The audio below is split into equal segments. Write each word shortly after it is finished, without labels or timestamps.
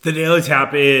The Daily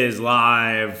Tap is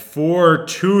live for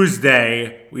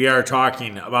Tuesday. We are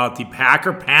talking about the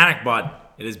Packer Panic Button.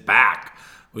 It is back.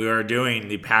 We are doing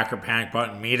the Packer Panic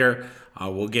Button meter.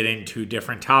 We'll get into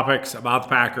different topics about the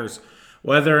Packers.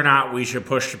 Whether or not we should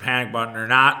push the panic button or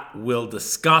not, we'll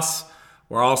discuss.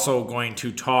 We're also going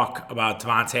to talk about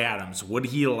Davante Adams. Would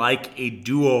he like a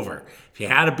do-over? If you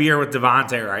had a beer with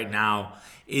Davante right now,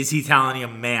 is he telling you,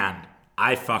 man,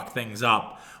 I fuck things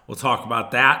up? We'll talk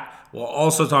about that. We'll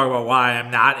also talk about why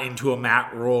I'm not into a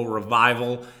Matt Rule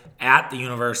revival at the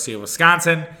University of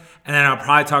Wisconsin. And then I'll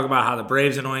probably talk about how the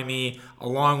Braves annoy me,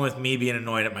 along with me being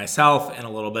annoyed at myself, and a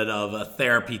little bit of a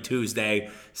Therapy Tuesday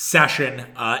session,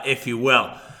 if you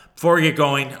will. Before we get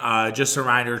going, just a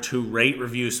reminder to rate,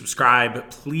 review, subscribe.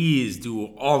 Please do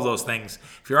all of those things.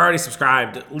 If you're already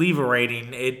subscribed, leave a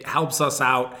rating. It helps us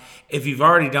out. If you've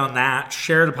already done that,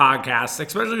 share the podcast,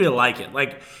 especially if you like it.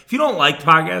 Like, if you don't like the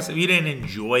podcast, if you didn't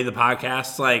enjoy the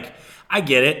podcast, like, I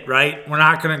get it, right? We're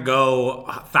not going to go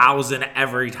 1,000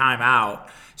 every time out,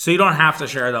 so you don't have to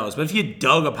share those. But if you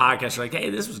dug a podcast, you're like, hey,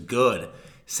 this was good,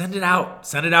 send it out.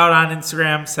 Send it out on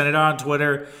Instagram. Send it out on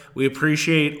Twitter. We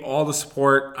appreciate all the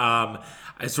support.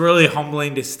 It's really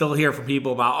humbling to still hear from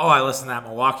people about, oh, I listened to that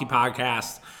Milwaukee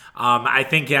podcast. I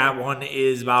think that one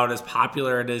is about as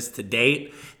popular as it is to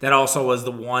date. That also was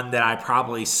the one that I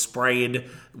probably sprayed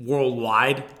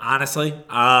worldwide, honestly,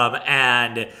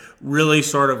 and really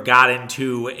sort of got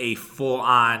into a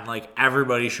full-on, like,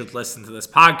 everybody should listen to this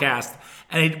podcast.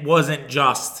 And it wasn't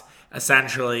just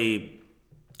essentially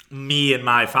me and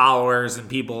my followers and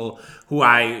people who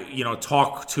I,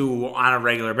 talk to on a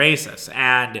regular basis.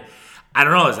 And I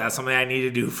don't know, is that something I need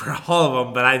to do for all of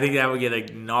them? But I think that would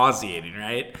get nauseating,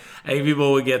 right? I think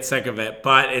people would get sick of it.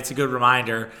 But it's a good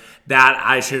reminder that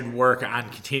I should work on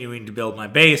continuing to build my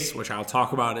base, which I'll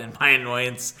talk about in my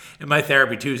annoyance in my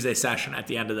Therapy Tuesday session at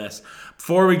the end of this.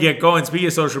 Before we get going, speaking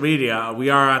of social media, we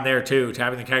are on there too.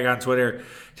 Tapping the Keg on Twitter,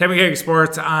 Tapping the Keg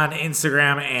Sports on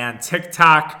Instagram and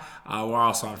TikTok. We're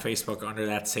also on Facebook under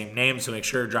that same name, so make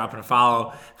sure you're dropping a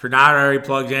follow. If you're not already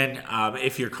plugged in,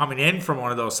 if you're coming in from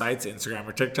one of those sites, Instagram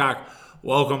or TikTok,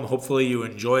 welcome. Hopefully you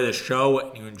enjoy the show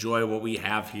and you enjoy what we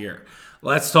have here.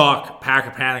 Let's talk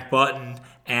Packer Panic Button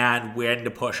and when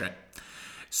to push it.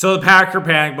 So the Packer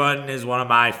Panic Button is one of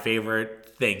my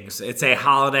favorite things. It's a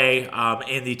holiday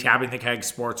in the Tapping the Keg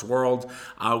sports world.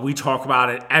 We talk about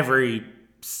it every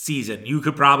season. You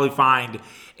could probably find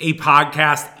a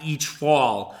podcast each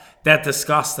fall that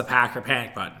discuss the Packer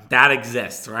Panic Button. That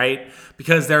exists, right?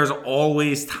 Because there's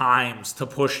always times to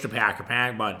push the Packer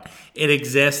Panic Button. It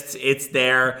exists. It's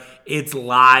there. It's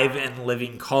live and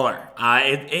living color.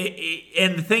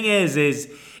 And the thing is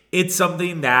it's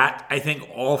something that I think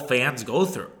all fans go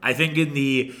through. I think in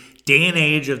the day and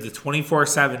age of the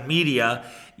 24/7 media,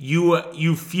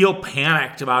 you feel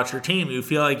panicked about your team. You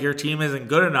feel like your team isn't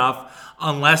good enough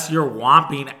unless you're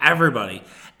whomping everybody.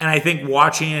 And I think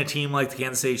watching a team like the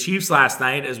Kansas City Chiefs last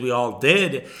night, as we all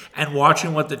did, and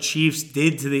watching what the Chiefs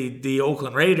did to the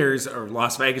Oakland Raiders, or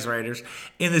Las Vegas Raiders,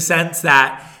 in the sense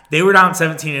that they were down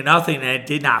 17-0 and it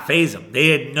did not faze them. They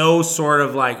had no sort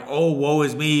of like, oh, woe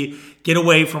is me, get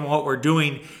away from what we're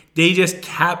doing. They just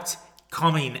kept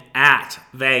coming at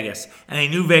Vegas. And they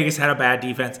knew Vegas had a bad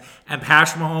defense. And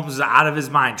Patrick Mahomes is out of his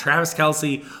mind. Travis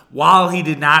Kelce, while he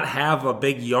did not have a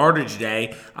big yardage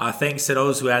day, thanks to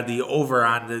those who had the over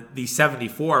on the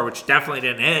 74, which definitely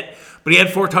didn't hit, but he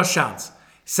had 4 touchdowns.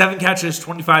 7 catches,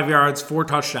 25 yards, 4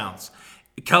 touchdowns.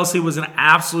 Kelce was an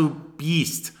absolute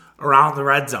beast around the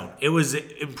red zone. It was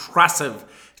impressive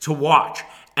to watch.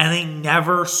 And they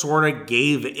never sort of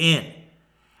gave in.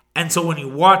 And so when you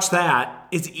watch that,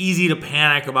 it's easy to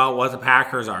panic about what the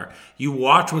Packers are. You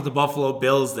watch what the Buffalo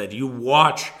Bills did. You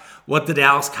watch what the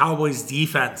Dallas Cowboys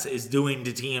defense is doing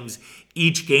to teams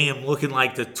each game, looking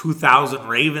like the 2000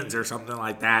 Ravens or something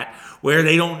like that, where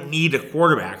they don't need a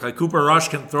quarterback. Like Cooper Rush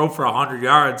can throw for 100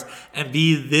 yards and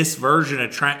be this version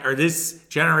of Trent, or this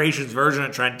generation's version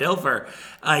of Trent Dilfer.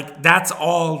 Like, that's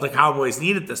all the Cowboys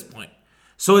need at this point.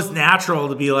 So it's natural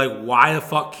to be like, why the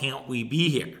fuck can't we be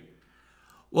here?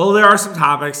 Well, there are some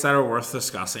topics that are worth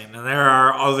discussing, and there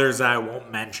are others that I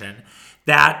won't mention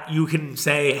that you can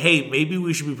say, hey, maybe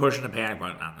we should be pushing the panic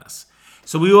button on this.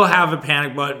 So we will have a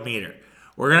panic button meter.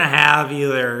 We're going to have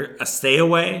either a stay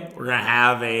away, we're going to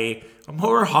have a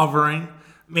more hovering,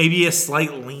 maybe a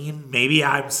slight lean, maybe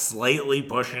I'm slightly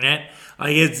pushing it.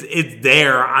 Like it's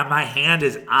there, my hand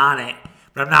is on it,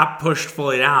 but I'm not pushed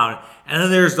fully down. And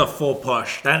then there's the full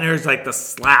push. Then there's like the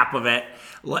slap of it,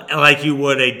 like you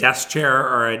would a desk chair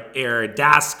or a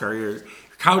desk or your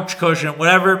couch cushion,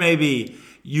 whatever it may be,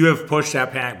 you have pushed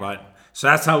that panic button. So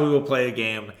that's how we will play a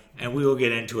game, and we will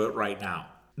get into it right now.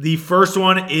 The first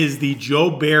one is the Joe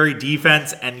Barry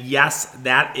defense, and yes,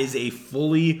 that is a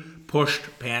fully pushed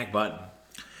panic button.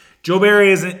 Joe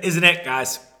Barry isn't it,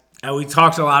 guys. And we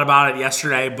talked a lot about it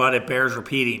yesterday, but it bears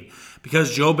repeating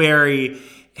because Joe Barry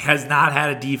has not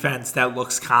had a defense that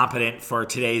looks competent for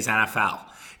today's NFL.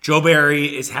 Joe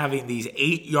Barry is having these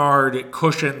 8-yard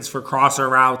cushions for crosser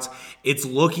routes. It's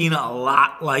looking a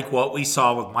lot like what we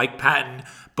saw with Mike Pettin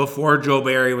before Joe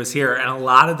Barry was here. And a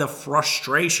lot of the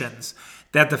frustrations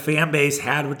that the fan base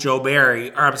had with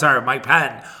Mike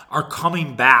Pettin are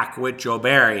coming back with Joe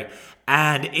Barry.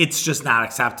 And it's just not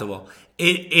acceptable.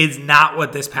 It is not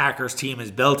what this Packers team is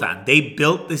built on. They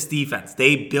built this defense.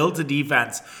 They built a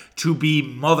defense to be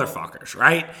motherfuckers,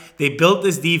 right? They built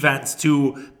this defense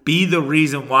to be the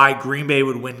reason why Green Bay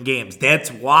would win games.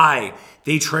 That's why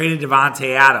they traded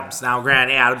Davante Adams. Now,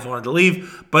 granted, Adams wanted to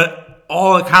leave, but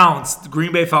all accounts,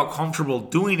 Green Bay felt comfortable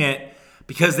doing it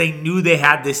because they knew they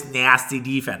had this nasty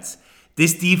defense.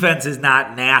 This defense is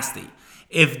not nasty.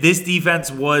 If this defense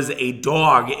was a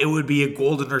dog, it would be a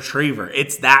golden retriever.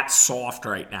 It's that soft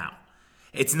right now.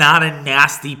 It's not a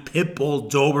nasty pit bull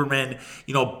Doberman,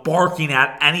 barking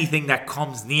at anything that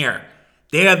comes near.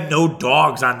 They have no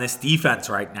dogs on this defense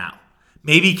right now.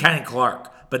 Maybe Kenny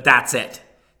Clark, but that's it.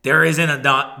 There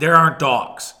aren't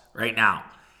dogs right now.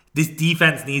 This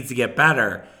defense needs to get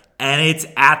better, and it's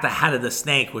at the head of the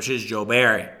snake, which is Joe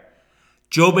Barry.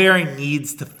 Joe Barry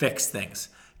needs to fix things.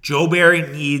 Joe Barry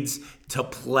needs to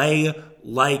play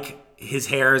like his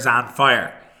hair is on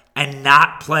fire and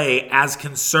not play as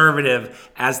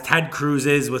conservative as Ted Cruz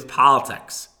is with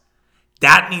politics.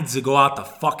 That needs to go out the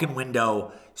fucking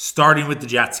window starting with the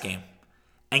Jets game.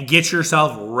 And get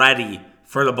yourself ready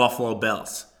for the Buffalo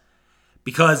Bills.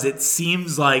 Because it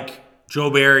seems like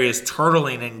Joe Barry is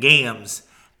turtling in games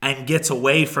and gets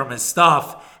away from his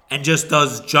stuff and just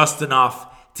does just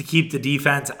enough to keep the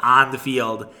defense on the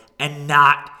field and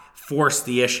not force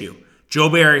the issue. Joe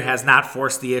Barry has not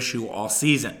forced the issue all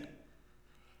season.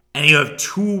 And you have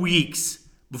 2 weeks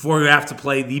before you have to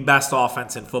play the best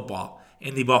offense in football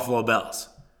in the Buffalo Bills.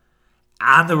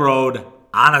 On the road,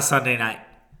 on a Sunday night.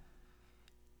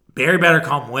 Barry better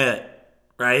come with it,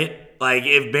 right? Like,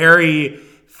 if Barry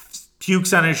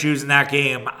pukes on his shoes in that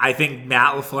game, I think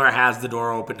Matt LaFleur has the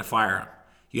door open to fire him.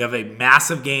 You have a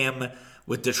massive game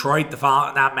with Detroit,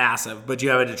 not massive, but you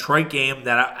have a Detroit game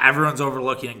that everyone's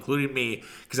overlooking, including me,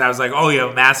 because I was like, oh, you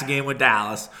have a massive game with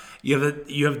Dallas. You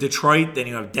have Detroit, then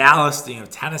you have Dallas, then you have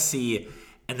Tennessee,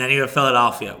 and then you have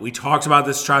Philadelphia. We talked about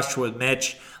this stretch with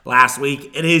Mitch last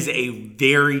week. It is a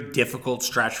very difficult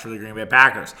stretch for the Green Bay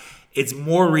Packers. It's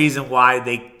more reason why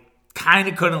they kind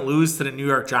of couldn't lose to the New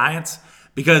York Giants,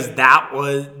 because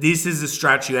this is a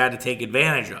stretch you had to take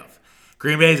advantage of.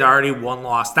 Green Bay's already one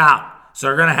loss down. So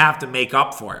they're going to have to make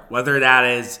up for it. Whether that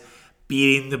is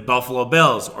beating the Buffalo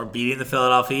Bills or beating the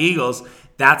Philadelphia Eagles,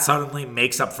 that suddenly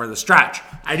makes up for the stretch.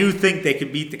 I do think they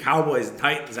can beat the Cowboys and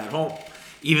Titans at home,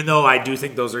 even though I do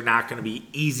think those are not going to be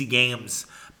easy games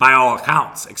by all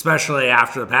accounts, especially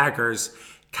after the Packers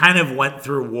kind of went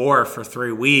through war for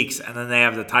 3 weeks, and then they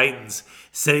have the Titans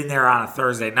sitting there on a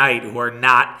Thursday night, who are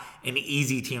not an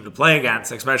easy team to play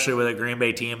against, especially with a Green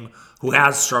Bay team who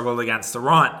has struggled against the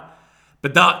run.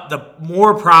 But the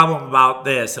more problem about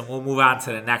this, and we'll move on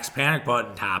to the next panic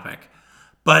button topic,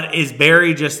 but is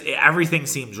Barry everything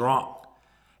seems wrong.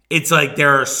 It's like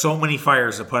there are so many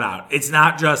fires to put out. It's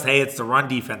not just, hey, it's the run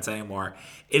defense anymore.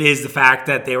 It is the fact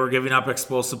that they were giving up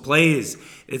explosive plays.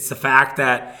 It's the fact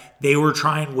that they were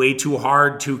trying way too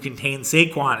hard to contain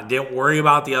Saquon and didn't worry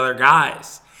about the other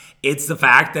guys. It's the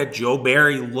fact that Joe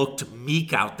Barry looked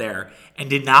meek out there and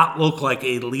did not look like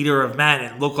a leader of men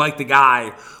and looked like the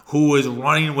guy who was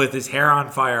running with his hair on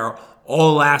fire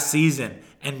all last season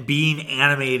and being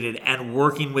animated and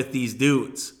working with these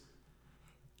dudes.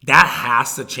 That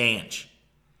has to change.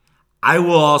 I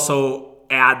will also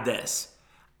add this.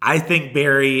 I think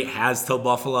Barry has till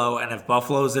Buffalo, and if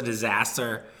Buffalo is a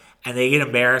disaster and they get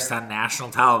embarrassed on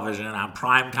national television on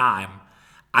prime time,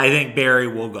 I think Barry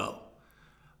will go.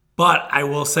 But I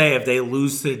will say, if they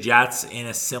lose to the Jets in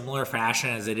a similar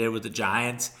fashion as they did with the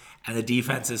Giants and the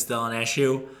defense is still an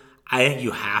issue, I think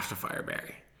you have to fire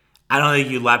Barry. I don't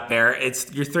think you let Barry.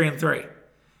 You're 3-3.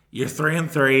 You're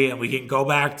 3-3, and we can go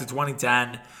back to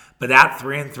 2010, but that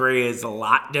 3-3 is a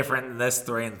lot different than this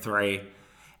 3-3.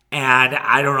 And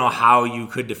I don't know how you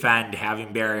could defend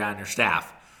having Barry on your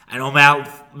staff. I know Matt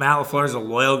LaFleur is a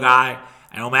loyal guy.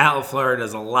 I know Matt LaFleur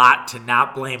does a lot to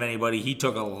not blame anybody. He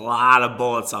took a lot of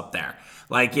bullets up there.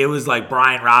 Like, it was like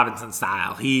Brian Robinson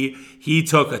style. He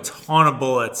took a ton of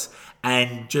bullets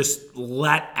and just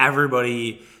let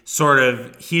everybody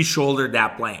he shouldered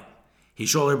that blame. He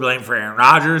shouldered blame for Aaron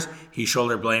Rodgers. He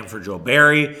shouldered blame for Joe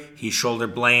Barry. He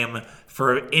shouldered blame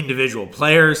for individual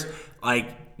players.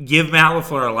 Give Matt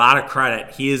LaFleur a lot of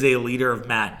credit. He is a leader of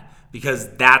men because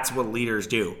that's what leaders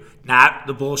do, not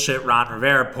the bullshit Ron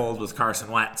Rivera pulled with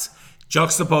Carson Wentz.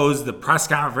 Juxtapose the press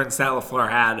conference that LaFleur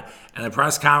had and the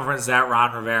press conference that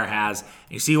Ron Rivera has.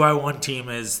 You see why one team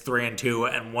is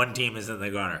 3-2 and one team is in the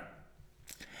gutter.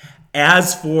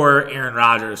 As for Aaron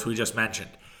Rodgers, we just mentioned,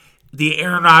 the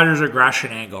Aaron Rodgers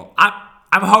aggression angle, I'm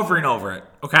hovering over it,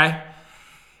 okay?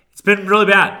 It's been really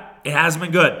bad. It hasn't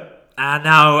been good.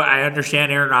 Now, I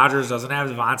understand Aaron Rodgers doesn't have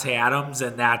Devontae Adams,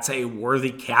 and that's a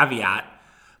worthy caveat.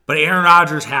 But Aaron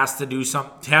Rodgers has to do some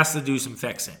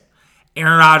fixing.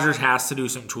 Aaron Rodgers has to do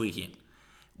some tweaking.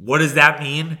 What does that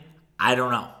mean? I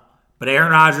don't know. But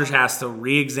Aaron Rodgers has to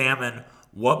re-examine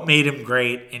what made him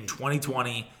great in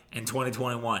 2020 and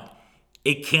 2021.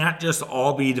 It can't just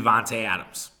all be Devontae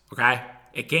Adams, okay?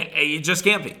 It just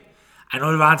can't be. I know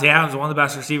Devontae Adams is one of the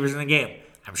best receivers in the game.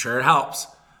 I'm sure it helps.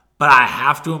 But I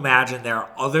have to imagine there are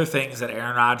other things that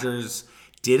Aaron Rodgers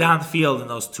did on the field in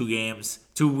those 2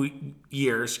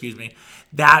 years,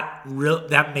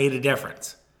 that made a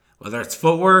difference. Whether it's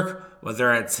footwork,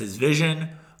 whether it's his vision,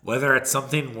 whether it's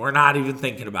something we're not even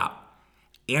thinking about.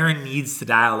 Aaron needs to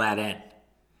dial that in.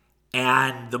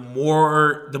 And the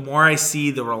more I see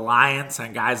the reliance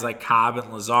on guys like Cobb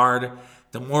and Lazard,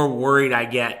 the more worried I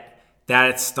get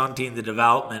that it's stunting the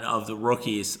development of the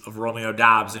rookies of Romeo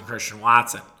Doubs and Christian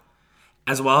Watson,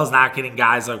 as well as not getting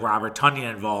guys like Robert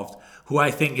Tonyan involved, who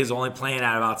I think is only playing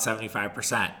at about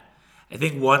 75%. I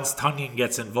think once Tonyan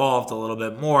gets involved a little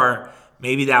bit more,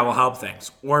 maybe that will help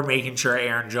things, or making sure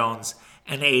Aaron Jones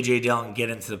and A.J. Dillon get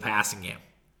into the passing game.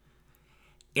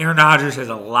 Aaron Rodgers has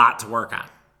a lot to work on,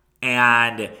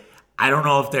 and I don't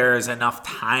know if there is enough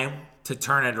time to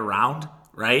turn it around,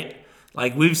 right?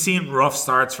 We've seen rough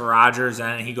starts for Rodgers,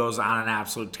 and he goes on an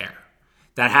absolute tear.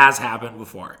 That has happened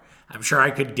before. I'm sure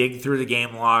I could dig through the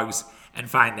game logs and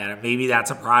find that, and maybe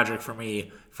that's a project for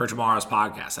me for tomorrow's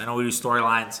podcast. I know we do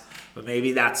storylines, but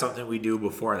maybe that's something we do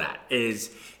before that.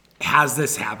 Has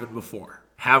this happened before?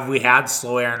 Have we had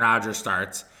slow Aaron Rodgers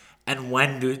starts? And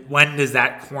when does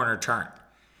that corner turn?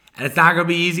 And it's not going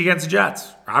to be easy against the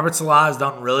Jets. Robert Saleh has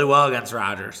done really well against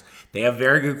Rodgers. They have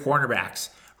very good cornerbacks.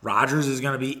 Rodgers is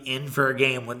going to be in for a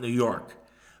game with New York.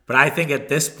 But I think at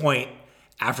this point,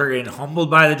 after getting humbled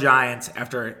by the Giants,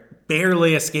 after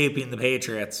barely escaping the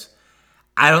Patriots,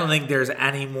 I don't think there's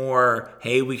any more,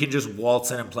 hey, we can just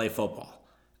waltz in and play football.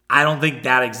 I don't think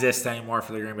that exists anymore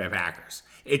for the Green Bay Packers.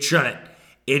 It shouldn't.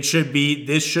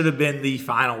 This should have been the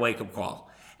final wake-up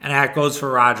call. And that goes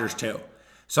for Rodgers too.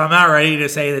 So I'm not ready to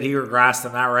say that he regressed.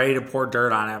 I'm not ready to pour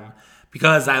dirt on him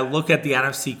because I look at the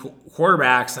NFC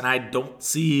quarterbacks and I don't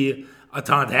see a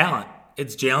ton of talent.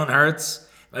 It's Jalen Hurts.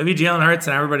 Maybe Jalen Hurts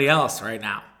and everybody else right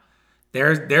now.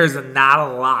 There's not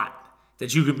a lot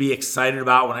that you can be excited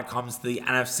about when it comes to the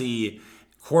NFC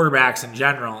quarterbacks in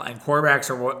general. And quarterbacks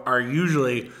are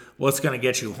usually what's going to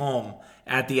get you home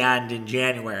at the end in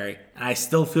January. And I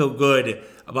still feel good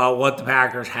about what the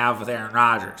Packers have with Aaron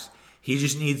Rodgers. He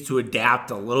just needs to adapt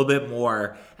a little bit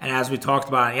more. And as we talked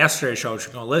about on yesterday's show, which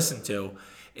you're going to listen to,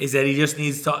 is that he just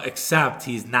needs to accept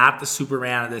he's not the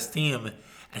Superman of this team.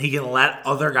 And he can let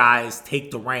other guys take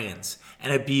the reins.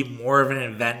 And it be more of an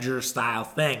Avenger-style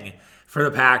thing for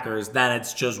the Packers than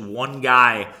it's just one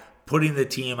guy putting the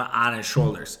team on his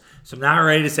shoulders. So I'm not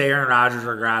ready to say Aaron Rodgers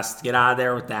regressed. Get out of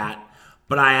there with that.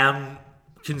 But I am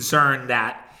concerned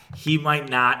that he might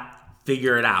not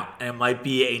figure it out. And it might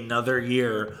be another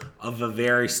year of a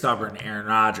very stubborn Aaron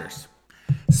Rodgers.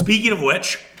 Speaking of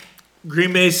which,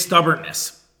 Green Bay's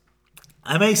stubbornness.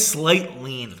 I'm a slight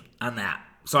lean on that.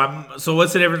 So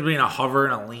what's the difference between a hover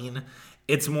and a lean?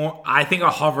 It's more, I think a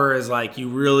hover is like you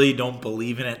really don't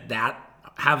believe in it that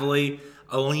heavily.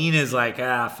 A lean is like,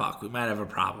 fuck, we might have a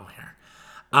problem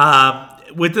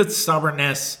here. With the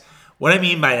stubbornness, what I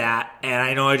mean by that, and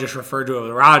I know I just referred to it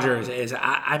with Rodgers, is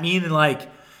I mean like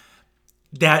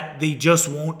that they just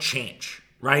won't change,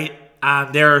 right?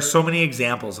 There are so many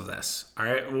examples of this, all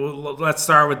right? Well, let's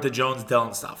start with the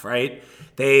Jones-Dillon stuff, right?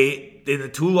 In the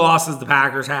 2 losses the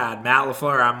Packers had, Matt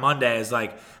LaFleur on Monday is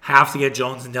like, have to get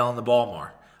Jones and Dillon the ball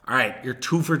more. All right, you're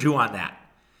 2 for 2 on that.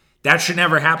 That should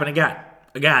never happen again.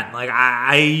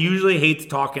 I usually hate to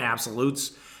talk in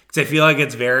absolutes because I feel like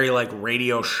it's very like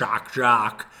radio shock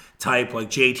jock type, like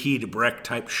JT DeBrick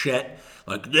type shit.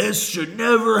 Like, this should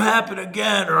never happen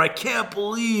again, or I can't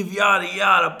believe yada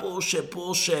yada,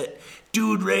 bullshit.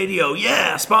 Dude Radio,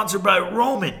 yeah, sponsored by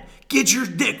Roman. Get your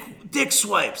dick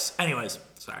swipes. Anyways,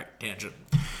 sorry, tangent.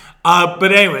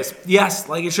 But anyways, yes,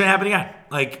 like it shouldn't happen again.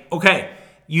 Like, okay,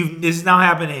 This has now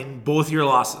happened in both your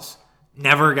losses.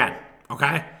 Never again.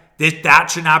 Okay?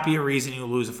 That should not be a reason you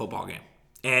lose a football game.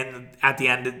 And at the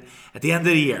end of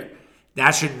the year,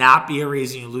 that should not be a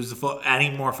reason you lose any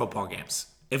more football games.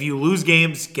 If you lose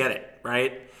games, get it,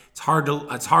 right? It's hard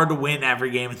to win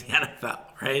every game in the NFL,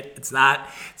 right? It's not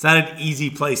an easy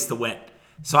place to win.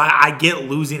 So I get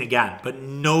losing again, but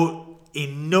in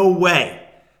no way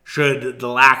should the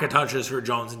lack of touches for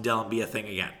Jones and Dillon be a thing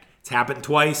again. It's happened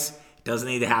twice. It doesn't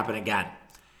need to happen again.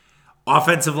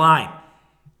 Offensive line.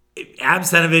 Adam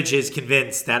Stenavich is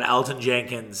convinced that Elgton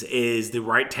Jenkins is the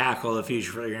right tackle of the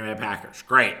future for the Green Bay Packers.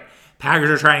 Great. Packers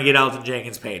are trying to get Elgton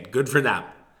Jenkins paid. Good for them.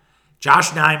 Josh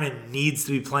Nijman needs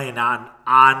to be playing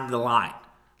on the line.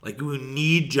 Like, we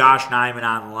need Josh Nijman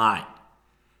on the line.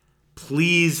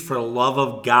 Please, for the love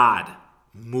of God,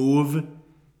 move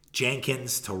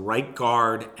Jenkins to right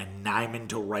guard and Nijman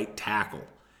to right tackle.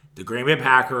 The Green Bay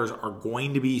Packers are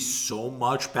going to be so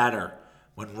much better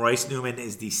when Royce Newman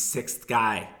is the sixth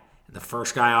guy and the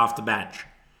first guy off the bench.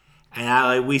 And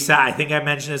I think I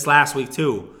mentioned this last week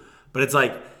too, but it's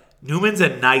like Newman's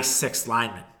a nice sixth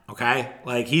lineman, okay?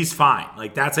 Like, he's fine.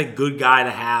 Like, that's a good guy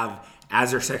to have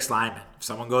as their sixth lineman. If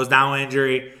someone goes down with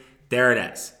injury, there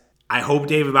it is. I hope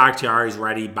David Bakhtiari is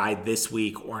ready by this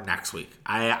week or next week.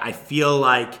 I feel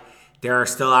like there are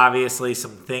still obviously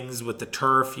some things with the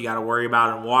turf you got to worry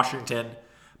about in Washington,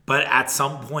 but at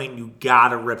some point you got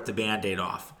to rip the Band-Aid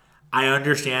off. I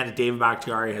understand that David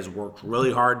Bakhtiari has worked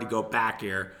really hard to go back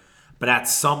here, but at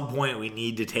some point we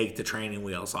need to take the training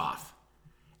wheels off.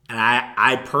 And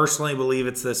I personally believe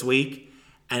it's this week,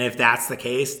 and if that's the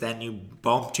case, then you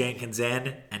bump Jenkins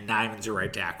in and Nijman's your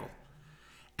right tackle.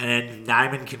 And then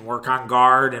Nijman can work on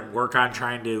guard and work on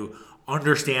trying to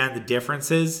understand the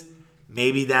differences.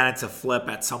 Maybe then it's a flip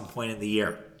at some point in the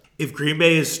year. If Green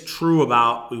Bay is true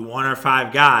about we want our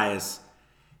five guys,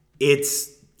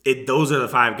 those are the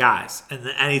five guys. And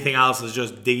then anything else is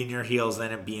just digging your heels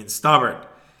in and being stubborn.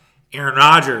 Aaron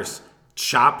Rodgers,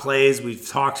 shot plays. We've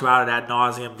talked about it ad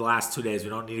nauseum the last 2 days.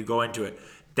 We don't need to go into it.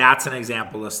 That's an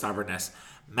example of stubbornness.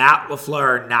 Matt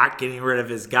LaFleur not getting rid of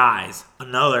his guys,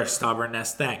 another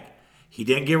stubbornness thing. He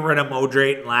didn't get rid of Mo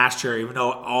Drayton last year, even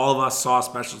though all of us saw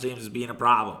special teams as being a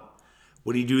problem.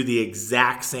 Would he do the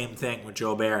exact same thing with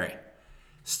Joe Barry?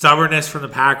 Stubbornness from the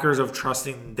Packers of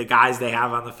trusting the guys they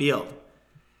have on the field.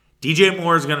 DJ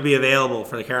Moore is going to be available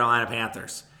for the Carolina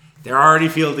Panthers. They're already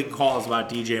fielding calls about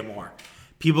DJ Moore.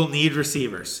 People need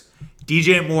receivers.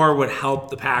 DJ Moore would help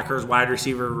the Packers wide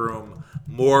receiver room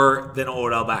more than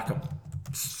Odell Beckham.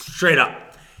 Straight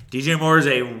up. DJ Moore is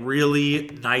a really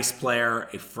nice player,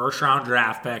 a first-round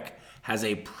draft pick, has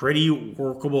a pretty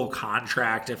workable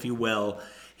contract, if you will.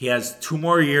 He has 2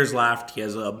 more years left.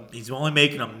 He's only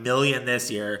making $1 million this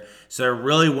year, so there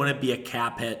really wouldn't be a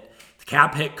cap hit. The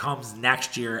cap hit comes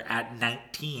next year at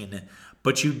 19,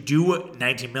 but you do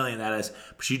 $19 million, that is.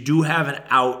 But you do have an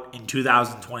out in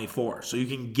 2024, so you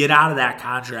can get out of that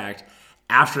contract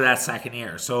after that second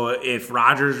year. So if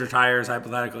Rodgers retires,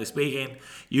 hypothetically speaking,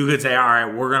 you could say, all right,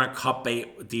 we're going to cut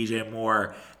bait with DJ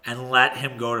Moore and let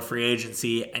him go to free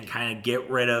agency and kind of get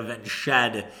rid of and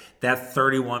shed that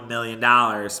 $31 million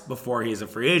before he's a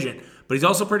free agent. But he's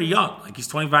also pretty young. Like, he's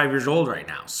 25 years old right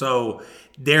now. So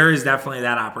there is definitely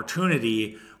that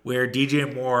opportunity where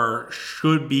DJ Moore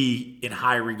should be in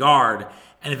high regard.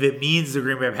 And if it means the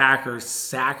Green Bay Packers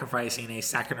sacrificing a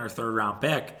second or third round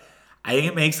pick, I think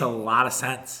it makes a lot of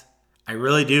sense. I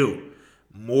really do.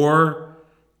 Moore,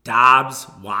 Dobbs,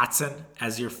 Watson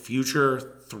as your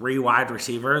future 3 wide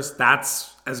receivers,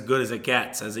 that's as good as it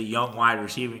gets as a young wide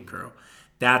receiving crew.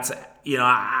 That's,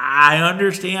 I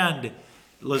understand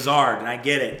Lazard, and I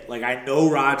get it. Like, I know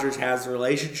Rodgers has a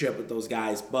relationship with those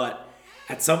guys, but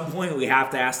at some point we have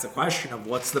to ask the question of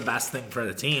what's the best thing for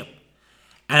the team.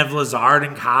 And if Lazard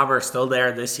and Cobb are still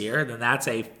there this year, then that's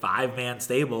a 5-man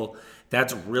stable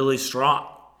that's really strong.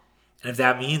 And if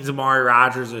that means Amari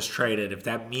Rodgers is traded, if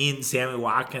that means Sammy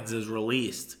Watkins is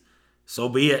released, so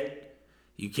be it.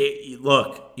 You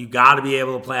got to be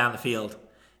able to play on the field.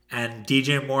 And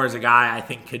DJ Moore is a guy I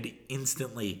think could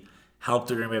instantly help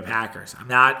the Green Bay Packers. I'm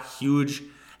not huge.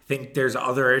 I think there's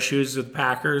other issues with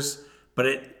Packers, but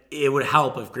it would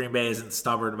help if Green Bay isn't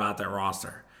stubborn about their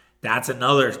roster. That's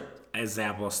another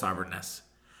example of stubbornness.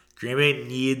 Green Bay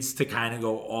needs to kind of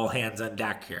go all hands on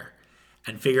deck here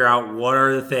and figure out what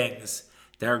are the things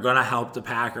that are going to help the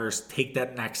Packers take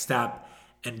that next step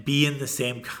and be in the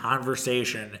same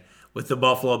conversation with the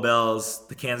Buffalo Bills,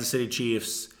 the Kansas City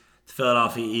Chiefs, the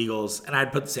Philadelphia Eagles, and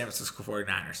I'd put the San Francisco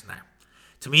 49ers in there.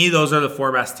 To me, those are the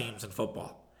 4 best teams in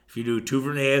football. If you do 2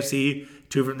 from the AFC,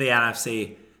 2 from the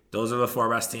NFC, those are the 4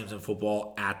 best teams in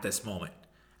football at this moment.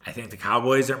 I think the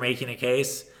Cowboys are making a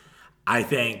case. I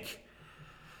think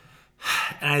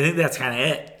that's kind of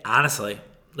it, honestly.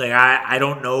 Like, I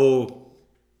don't know.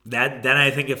 Then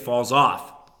I think it falls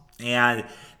off. And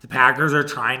the Packers are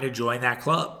trying to join that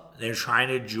club. They're trying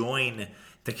to join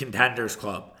the Contenders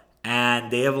Club.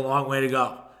 And they have a long way to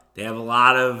go. They have a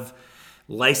lot of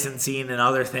licensing and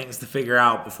other things to figure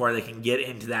out before they can get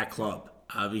into that club.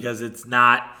 Because it's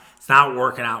not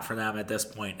working out for them at this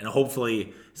point. And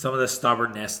hopefully some of the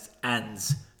stubbornness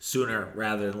ends sooner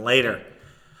rather than later.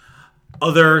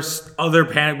 Other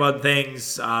panic button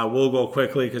things, we'll go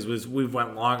quickly because we've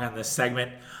went long on this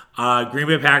segment. Green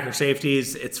Bay Packers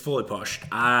safeties, it's fully pushed.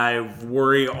 I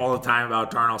worry all the time about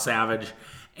Darnell Savage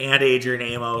and Adrian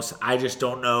Amos. I just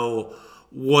don't know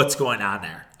what's going on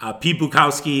there. Pete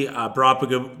Bukowski brought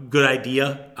up a good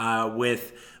idea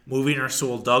with moving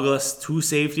Rasul Douglas to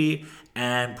safety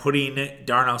and putting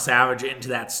Darnell Savage into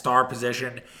that star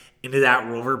position, into that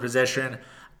rover position.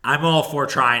 I'm all for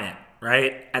trying it,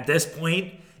 right? At this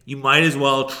point, you might as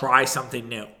well try something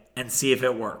new and see if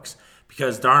it works.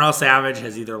 Because Darnell Savage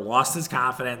has either lost his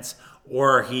confidence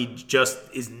or he just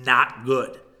is not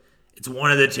good. It's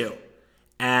one of the two.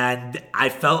 And I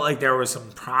felt like there was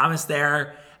some promise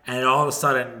there, and all of a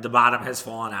sudden the bottom has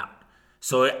fallen out.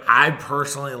 So I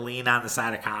personally lean on the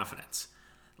side of confidence.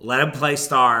 Let him play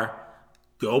star.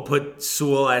 Go put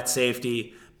Sewell at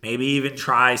safety. Maybe even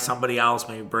try somebody else.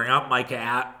 Maybe bring up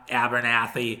Micah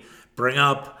Abernathy.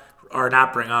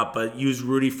 But use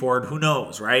Rudy Ford. Who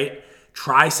knows, right?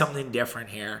 Try something different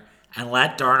here and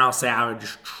let Darnell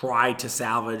Savage try to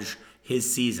salvage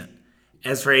his season.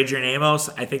 As for Adrian Amos,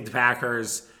 I think the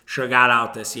Packers should have got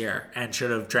out this year and should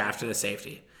have drafted a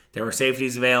safety. There were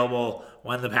safeties available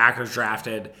when the Packers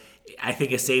drafted. I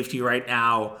think a safety right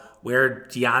now where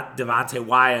Devontae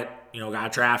Wyatt,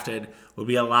 got drafted would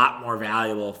be a lot more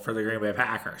valuable for the Green Bay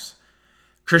Packers.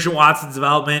 Christian Watson's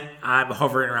development, I'm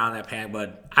hovering around that pan,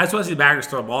 but I just want to see the Packers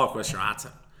throw the ball at Christian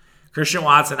Watson. Christian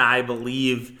Watson, I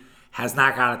believe, has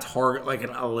not got a target, like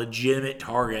a legitimate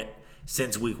target,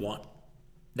 since week 1.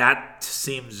 That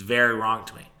seems very wrong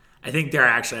to me. I think there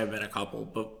actually have been a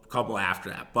couple after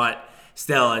that, but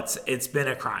still, it's been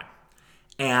a crime.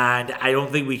 And I don't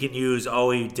think we can use,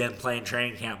 he didn't play in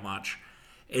training camp much.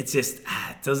 It's just,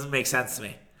 it doesn't make sense to me.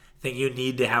 I think you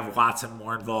need to have Watson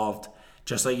more involved,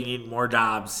 just like you need more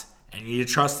Dobbs, and you need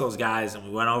to trust those guys, and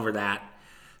we went over that.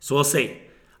 So we'll see.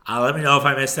 Let me know if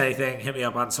I missed anything. Hit me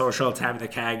up on social, Tabby the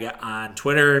Keg on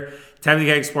Twitter, Tabby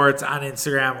the Keg Sports on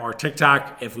Instagram or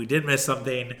TikTok. If we did miss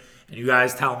something and you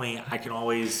guys tell me, I can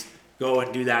always go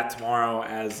and do that tomorrow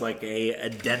as like a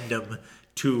addendum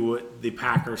to the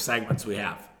Packer segments we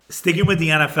have. Sticking with the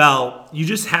NFL, you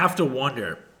just have to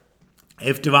wonder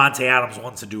if Davante Adams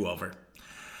wants a do-over.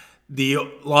 The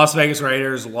Las Vegas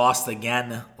Raiders lost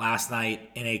again last night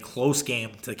in a close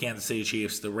game to the Kansas City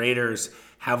Chiefs. The Raiders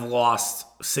have lost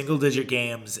single-digit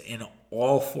games in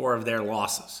all 4 of their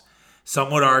losses. Some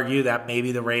would argue that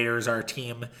maybe the Raiders are a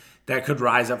team that could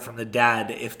rise up from the dead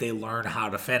if they learn how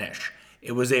to finish.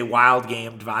 It was a wild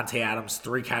game. Davante Adams,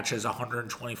 3 catches,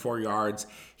 124 yards.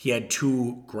 He had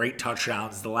 2 great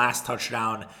touchdowns. The last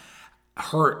touchdown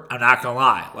hurt, I'm not going to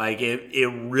lie. Like, it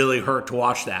really hurt to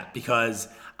watch that because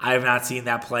I have not seen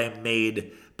that play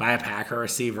made by a Packer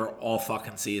receiver all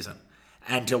fucking season.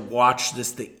 And to watch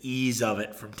the ease of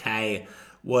it from Tay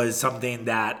was something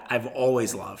that I've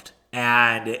always loved.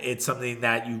 And it's something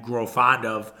that you grow fond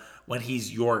of when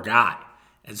he's your guy.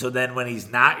 And so then when he's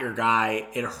not your guy,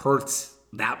 it hurts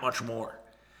that much more.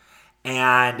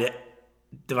 And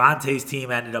Davante's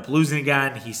team ended up losing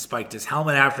again. He spiked his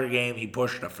helmet after the game. He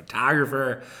pushed a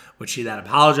photographer, which he then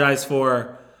apologized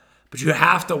for. But you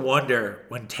have to wonder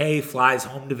when Tay flies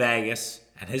home to Vegas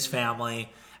and his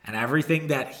family and everything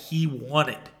that he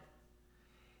wanted,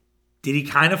 did he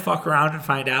kind of fuck around and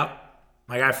find out?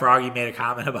 My guy Froggy made a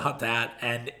comment about that,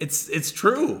 and it's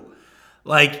true.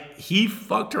 Like, he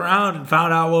fucked around and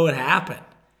found out what would happen.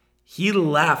 He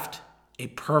left a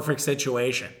perfect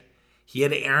situation. He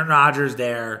had Aaron Rodgers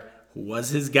there, who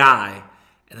was his guy,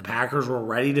 and the Packers were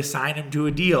ready to sign him to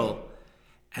a deal,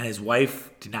 and his wife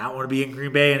did not want to be in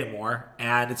Green Bay anymore.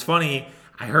 And it's funny,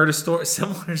 I heard a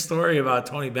similar story about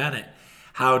Tony Bennett,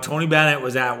 how Tony Bennett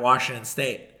was at Washington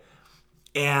State,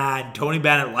 and Tony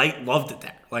Bennett loved it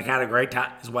there, had a great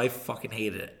time. His wife fucking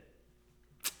hated it.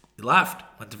 He left,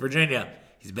 went to Virginia.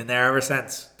 He's been there ever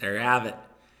since. There you have it.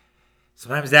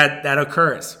 Sometimes that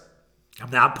occurs. I'm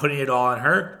not putting it all on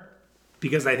her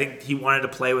because I think he wanted to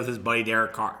play with his buddy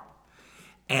Derek Carr.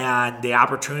 And the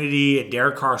opportunity, and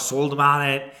Derek Carr sold him on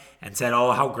it and said,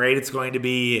 how great it's going to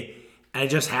be. And it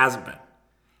just hasn't been.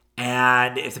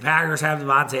 And if the Packers have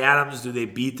Davante Adams, do they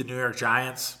beat the New York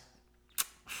Giants?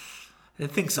 I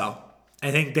think so.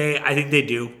 I think they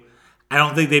do. I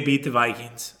don't think they beat the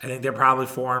Vikings. I think they're probably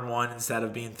 4-1 instead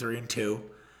of being 3-2.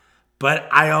 But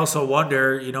I also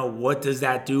wonder, what does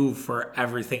that do for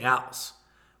everything else?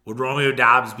 Would Romeo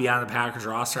Doubs be on the Packers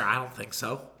roster? I don't think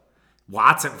so.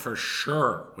 Watson for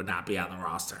sure would not be on the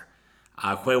roster.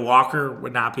 Quay Walker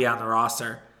would not be on the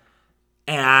roster.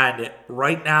 And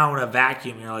right now in a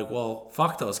vacuum, you're like, well,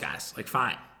 fuck those guys. Like,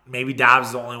 fine. Maybe Dobbs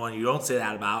is the only one you don't say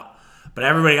that about. But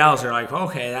everybody else, you're like,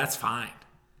 okay, that's fine.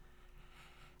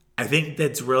 I think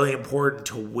that's really important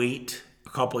to wait a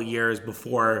couple of years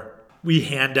before we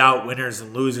hand out winners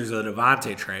and losers of the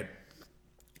Davante trade.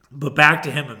 But back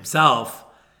to him himself,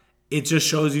 it just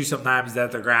shows you sometimes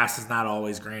that the grass is not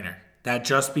always greener. That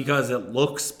just because it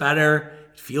looks better,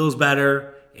 it feels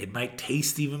better, it might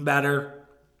taste even better,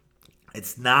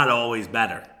 it's not always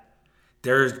better.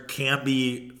 There can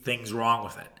be things wrong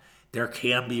with it. There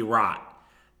can be rot.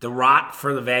 The rot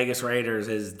for the Vegas Raiders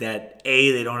is that,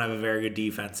 A, they don't have a very good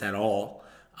defense at all.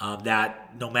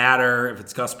 That no matter if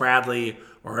it's Gus Bradley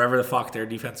or whoever the fuck their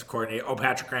defensive coordinator,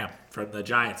 Patrick Graham from the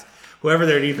Giants, whoever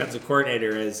their defensive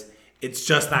coordinator is, it's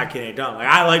just not getting it done. Like,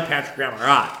 I like Patrick Graham a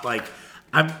lot. Like,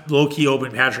 I'm low-key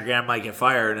hoping Patrick Graham might get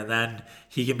fired, and then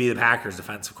he can be the Packers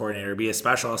defensive coordinator, be a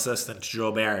special assistant to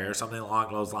Joe Barry or something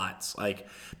along those lines. Like,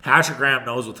 Patrick Graham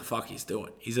knows what the fuck he's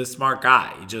doing. He's a smart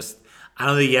guy. I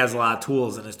don't think he has a lot of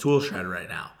tools in his tool shed right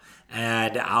now.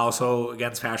 And also,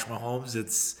 against Patrick Mahomes,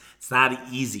 it's not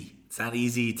easy. It's not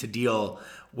easy to deal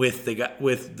with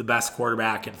the best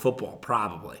quarterback in football,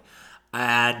 probably.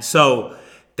 And so,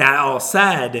 that all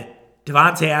said,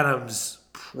 Davante Adams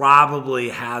probably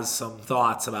has some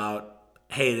thoughts about,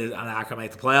 hey, I'm not going to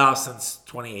make the playoffs since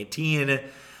 2018.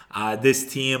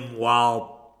 This team,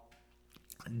 while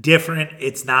different,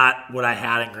 it's not what I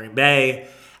had in Green Bay.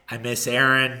 I miss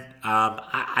Aaron.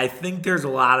 I think there's a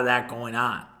lot of that going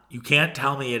on. You can't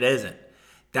tell me it isn't.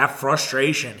 That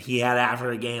frustration he had after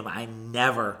the game, I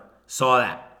never saw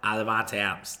that out of Davante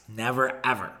Adams. Never,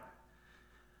 ever.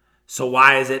 So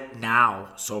why is it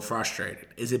now so frustrated?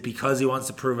 Is it because he wants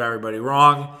to prove everybody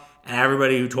wrong? And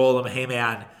everybody who told him, hey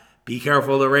man, be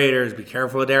careful of the Raiders, be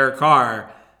careful of Derek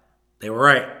Carr, they were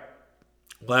right.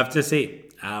 We'll have to see.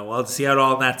 We'll have to see how it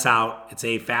all nets out. It's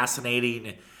a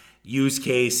fascinating use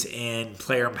case in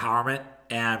player empowerment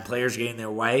and players getting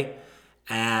their way.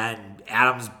 And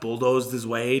Adams bulldozed his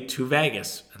way to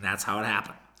Vegas, and that's how it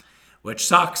happened, which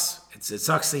sucks. It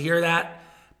sucks to hear that.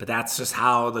 But that's just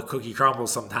how the cookie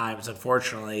crumbles sometimes,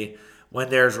 unfortunately, when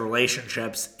there's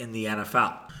relationships in the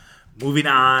NFL. Moving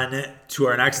on to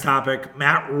our next topic,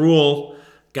 Matt Rule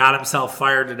got himself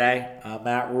fired today.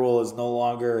 Matt Rule is no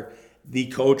longer the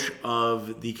coach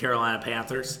of the Carolina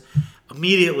Panthers.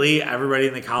 Immediately, everybody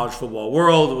in the college football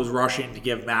world was rushing to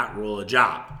give Matt Rule a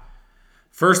job.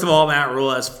 First of all, Matt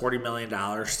Rule has $40 million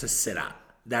to sit on.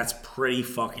 That's pretty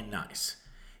fucking nice.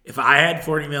 If I had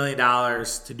 $40 million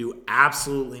to do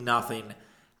absolutely nothing,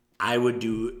 I would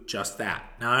do just that.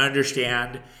 Now, I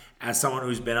understand, as someone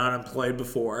who's been unemployed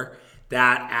before,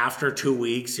 that after 2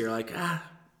 weeks, you're like, kind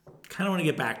of want to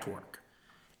get back to work.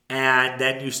 And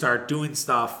then you start doing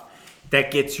stuff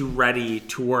that gets you ready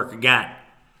to work again.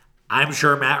 I'm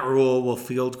sure Matt Rule will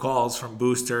field calls from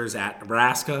boosters at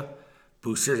Nebraska,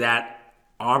 boosters at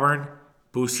Auburn,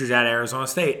 boosters at Arizona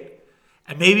State,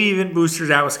 and maybe even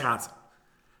boosters at Wisconsin.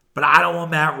 But I don't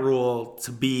want Matt Rule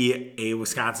to be a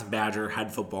Wisconsin Badger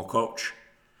head football coach.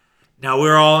 Now,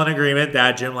 we're all in agreement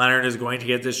that Jim Leonhard is going to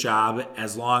get this job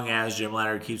as long as Jim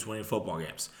Leonhard keeps winning football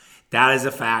games. That is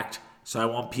a fact, so I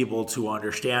want people to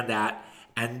understand that.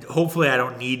 And hopefully I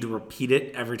don't need to repeat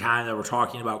it every time that we're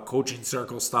talking about coaching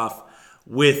circle stuff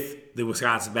with the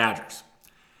Wisconsin Badgers.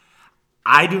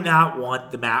 I do not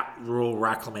want the Matt Rule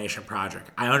reclamation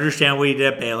project. I understand what he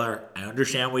did at Baylor. I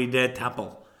understand what he did at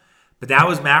Temple. But that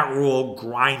was Matt Rule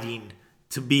grinding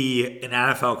to be an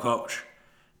NFL coach.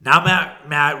 Now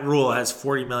Matt Rule has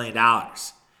 $40 million.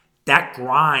 That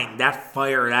grind, that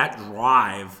fire, that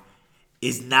drive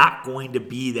is not going to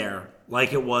be there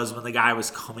like it was when the guy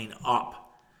was coming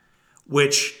up,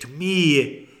 which to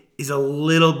me is a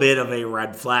little bit of a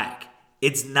red flag.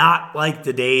 It's not like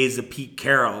the days of Pete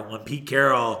Carroll, when Pete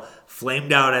Carroll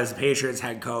flamed out as a Patriots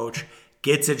head coach,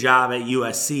 gets a job at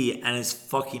USC, and is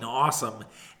fucking awesome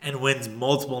and wins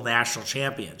multiple national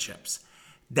championships.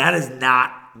 That is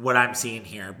not what I'm seeing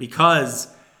here, because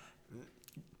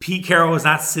Pete Carroll was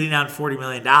not sitting on $40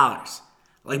 million.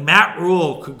 Like, Matt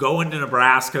Rule could go into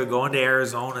Nebraska, go into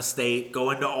Arizona State,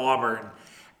 go into Auburn,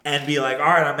 and be like, all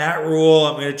right, I'm Matt Rule,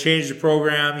 I'm going to change the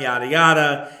program, yada,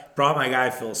 yada. Brought my guy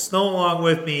Phil Snow along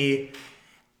with me.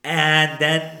 And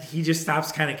then he just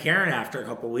stops kind of caring after a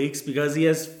couple weeks because he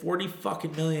has $40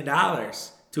 fucking million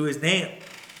to his name.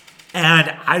 And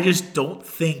I just don't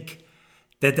think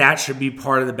that should be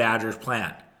part of the Badgers'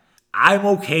 plan. I'm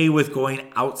okay with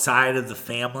going outside of the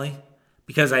family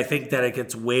because I think that it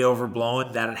gets way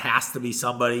overblown that it has to be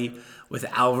somebody with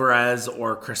Alvarez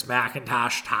or Chris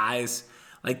McIntosh ties.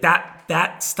 Like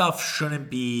that stuff shouldn't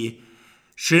be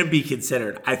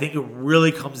considered. I think it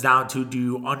really comes down to, do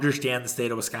you understand the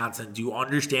state of Wisconsin? Do you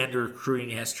understand the recruiting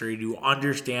history? Do you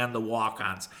understand the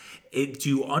walk-ons? Do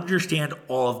you understand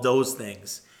all of those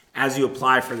things as you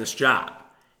apply for this job?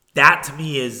 That to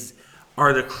me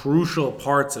are the crucial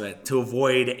parts of it to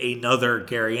avoid another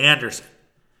Gary Anderson.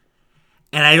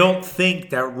 And I don't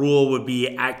think that Rule would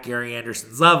be at Gary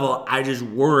Anderson's level. I just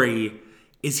worry,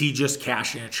 is he just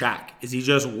cashing a check? Is he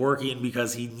just working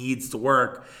because he needs to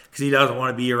work because he doesn't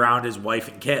want to be around his wife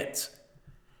and kids?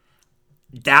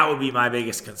 That would be my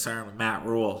biggest concern with Matt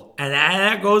Rule. And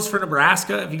that goes for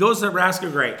Nebraska. If he goes to Nebraska,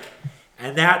 great.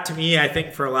 And that, to me, I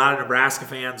think for a lot of Nebraska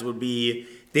fans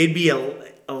they'd be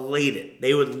elated.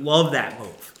 They would love that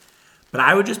move. But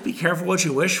I would just be careful what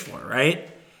you wish for, right?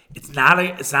 It's not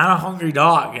a hungry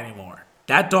dog anymore.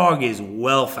 That dog is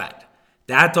well fed.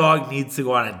 That dog needs to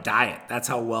go on a diet. That's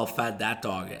how well fed that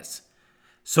dog is.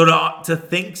 So to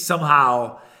think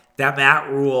somehow that Matt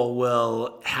Rule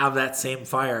will have that same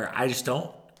fire, I just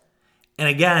don't. And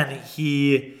again,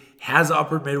 he has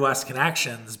upper Midwest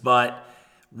connections, but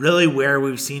really where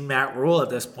we've seen Matt Rule at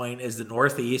this point is the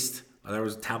Northeast. There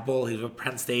was Temple. He was with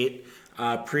Penn State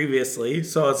previously.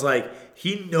 So it's like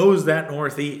he knows that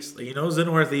Northeast. He knows the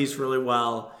Northeast really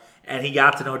well, and he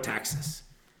got to know Texas.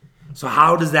 So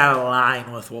how does that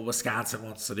align with what Wisconsin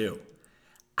wants to do?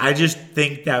 I just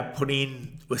think that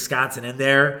putting Wisconsin in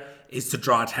there is to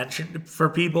draw attention for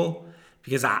people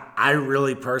because I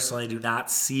really personally do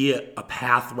not see a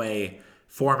pathway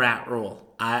for Matt Rule.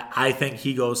 I think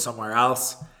he goes somewhere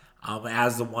else,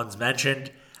 as the ones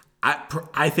mentioned.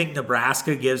 I think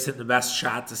Nebraska gives him the best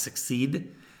shot to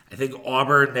succeed. I think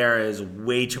Auburn, there is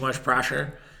way too much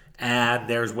pressure, and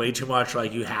there's way too much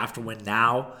like you have to win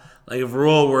now. Like if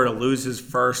Rule were to lose his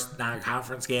first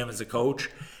non-conference game as a coach,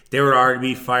 there would already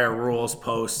be Fire Rules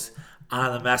posts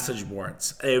on the message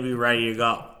boards. They would be ready to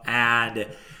go. And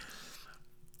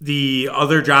the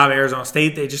other job, Arizona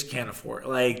State, they just can't afford.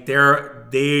 Like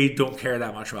they don't care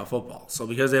that much about football. So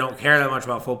because they don't care that much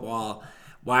about football,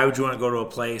 why would you want to go to a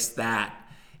place that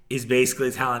is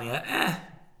basically telling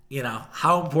you,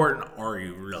 how important are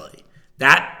you really?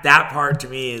 That part to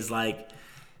me is like,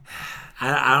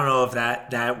 I don't know if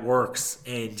that works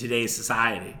in today's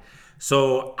society.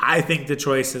 So I think the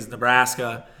choice is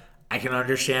Nebraska. I can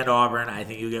understand Auburn. I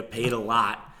think you get paid a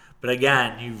lot. But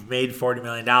again, you've made $40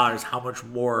 million. How much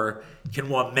more can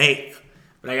one make?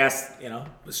 But I guess,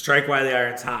 strike while the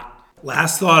iron's hot.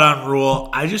 Last thought on Rule,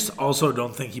 I just also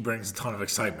don't think he brings a ton of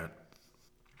excitement.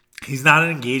 He's not an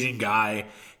engaging guy.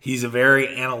 He's a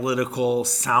very analytical,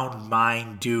 sound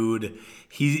mind dude.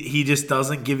 He just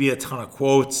doesn't give you a ton of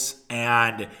quotes.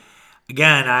 And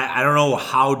again, I don't know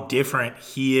how different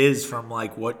he is from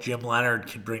like what Jim Leonhard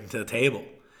could bring to the table.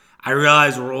 I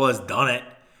realize Rule has done it,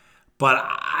 but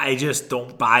I just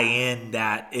don't buy in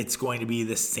that it's going to be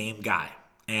the same guy.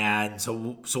 And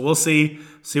so we'll see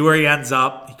where he ends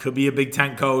up. He could be a Big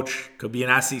Ten coach, could be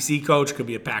an SEC coach, could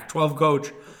be a Pac-12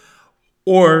 coach,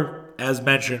 or as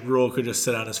mentioned, Rule could just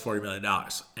sit on his $40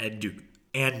 million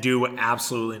and do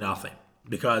absolutely nothing,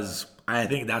 because I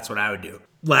think that's what I would do.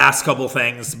 Last couple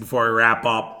things before we wrap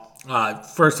up.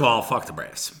 First of all, fuck the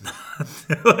Braves.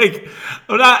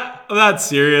 I'm not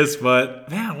serious, but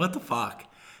man, what the fuck?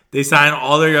 They signed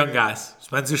all their young guys.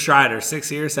 Spencer Strider,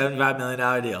 6 years, $75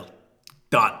 million deal.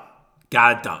 Done.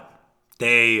 Got it done.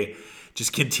 They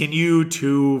just continue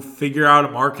to figure out a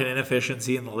market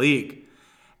inefficiency in the league.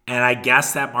 And I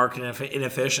guess that market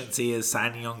inefficiency is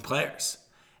signing young players.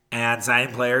 And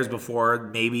signing players before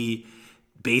maybe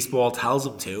baseball tells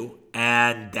them to.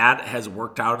 And that has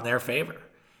worked out in their favor.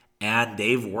 And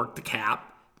they've worked the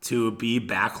cap to be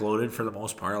backloaded for the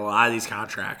most part. A lot of these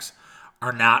contracts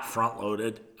are not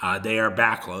front-loaded. They are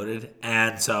backloaded.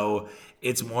 And so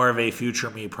it's more of a future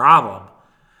me problem.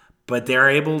 But they're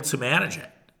able to manage it.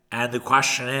 And the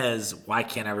question is, why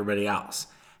can't everybody else?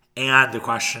 And the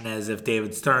question is, if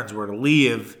David Stearns were to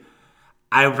leave,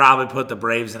 I would probably put the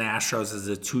Braves and Astros as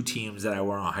the two teams that I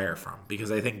want to hire from,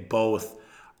 because I think both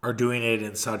are doing it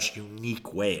in such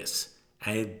unique ways.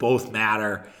 And both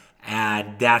matter,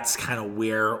 and that's kind of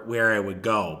where I would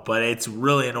go. But it's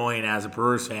really annoying as a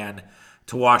Brewers fan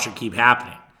to watch it keep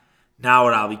happening. Now,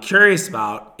 what I'll be curious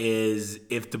about is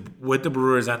what the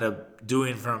Brewers end up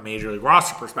doing from a Major League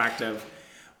roster perspective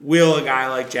will a guy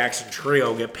like Jackson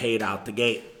Trio get paid out the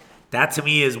gate? That to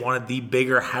me is one of the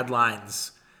bigger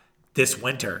headlines this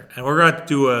winter. And we're going to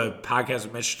do a podcast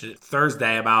with Mitch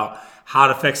Thursday about how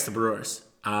to fix the Brewers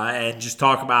and just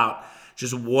talk about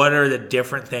just what are the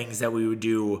different things that we would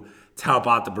do to help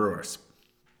out the Brewers.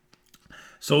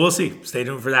 So we'll see. Stay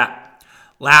tuned for that.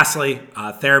 Lastly,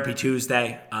 Therapy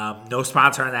Tuesday. No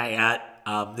sponsor on that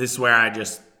yet. This is where I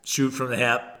just shoot from the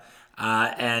hip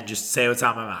and just say what's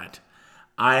on my mind.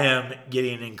 I am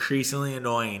getting increasingly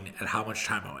annoying at how much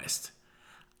time I waste.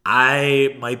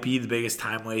 I might be the biggest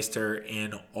time waster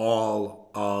in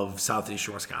all of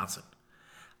southeastern Wisconsin.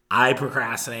 I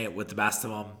procrastinate with the best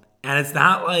of them. And it's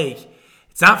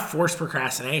not forced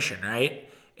procrastination, right?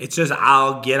 It's just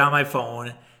I'll get on my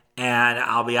phone and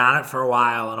I'll be on it for a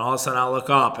while, and all of a sudden I'll look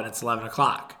up and it's 11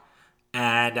 o'clock.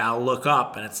 And I'll look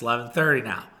up and it's 11:30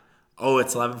 now. Oh,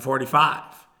 it's 11:45.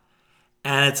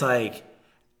 And it's like,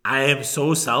 I am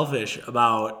so selfish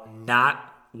about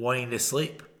not wanting to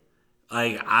sleep.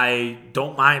 Like, I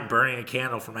don't mind burning a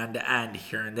candle from end to end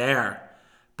here and there,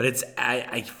 but it's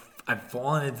I've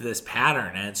fallen into this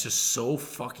pattern, and it's just so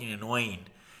fucking annoying.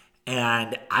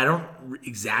 And I don't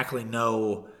exactly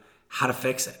know how to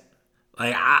fix it.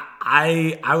 Like,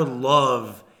 I would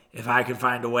love if I could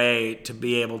find a way to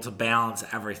be able to balance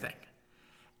everything.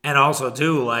 And also,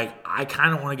 too, like, I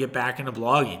kind of want to get back into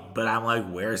blogging, but I'm like,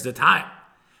 where's the time?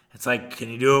 It's like, can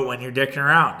you do it when you're dicking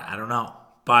around? I don't know.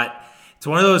 But it's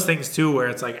one of those things, too, where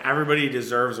it's like everybody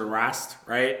deserves a rest,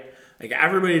 right? Like,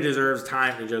 everybody deserves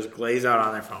time to just glaze out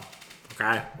on their phone,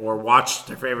 okay? Or watch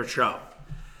their favorite show.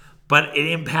 But it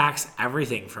impacts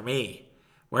everything for me,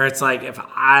 where it's like, if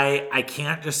I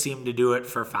can't just seem to do it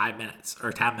for 5 minutes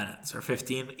or 10 minutes or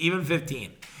 15, even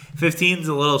 15. 15 is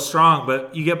a little strong,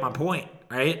 but you get my point,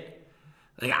 right?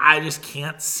 Like, I just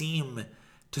can't seem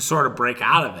to sort of break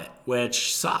out of it,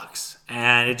 which sucks.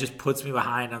 And it just puts me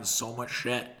behind on so much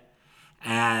shit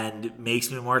and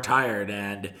makes me more tired.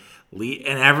 And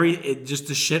just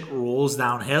the shit rolls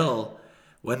downhill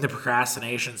when the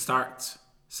procrastination starts.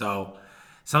 So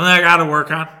something I got to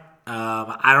work on.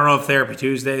 I don't know if Therapy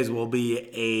Tuesdays will be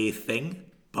a thing,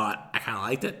 but I kind of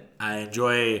liked it. I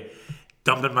enjoy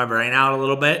dumping my brain out a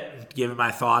little bit, giving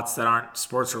my thoughts that aren't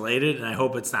sports related, and I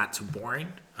hope it's not too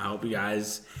boring. I hope you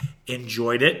guys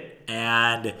enjoyed it,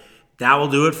 and that will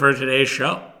do it for today's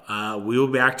show. We will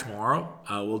be back tomorrow.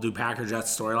 We'll do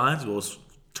Packers-Jets storylines. We'll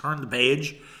turn the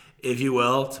page, if you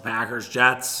will, to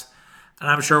Packers-Jets. And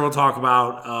I'm sure we'll talk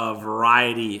about a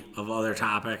variety of other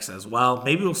topics as well.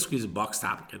 Maybe we'll squeeze a Bucs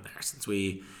topic in there since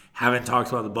we haven't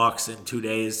talked about the Bucs in 2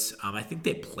 days. I think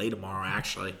they play tomorrow,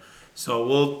 actually. So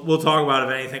we'll talk about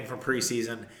if anything from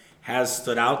preseason has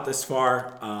stood out this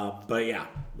far. But yeah,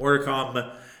 more to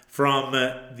come from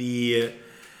the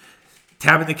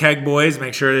Tapping the Keg boys.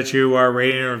 Make sure that you are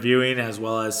rating and reviewing as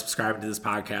well as subscribing to this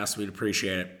podcast. We'd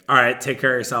appreciate it. All right, take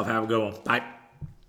care of yourself. Have a good one. Bye.